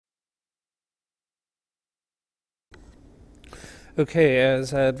Okay,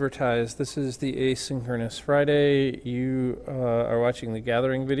 as advertised, this is the Asynchronous Friday. You are watching the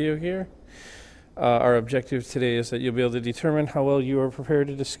gathering video here. Our objective today is that you'll be able to determine how well you are prepared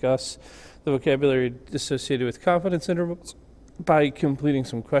to discuss the vocabulary associated with confidence intervals by completing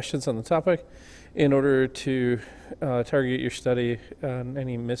some questions on the topic in order to target your study on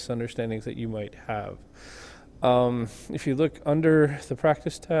any misunderstandings that you might have. If you look under the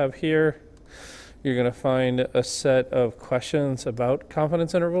practice tab here, you're going to find a set of questions about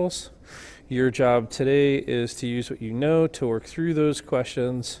confidence intervals. Your job today is to use what you know to work through those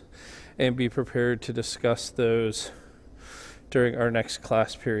questions and be prepared to discuss those during our next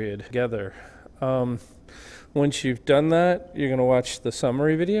class period together. Once you've done that, you're going to watch the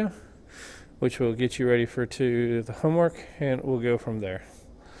summary video, which will get you ready for the homework, and we'll go from there.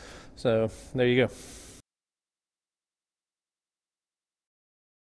 So there you go.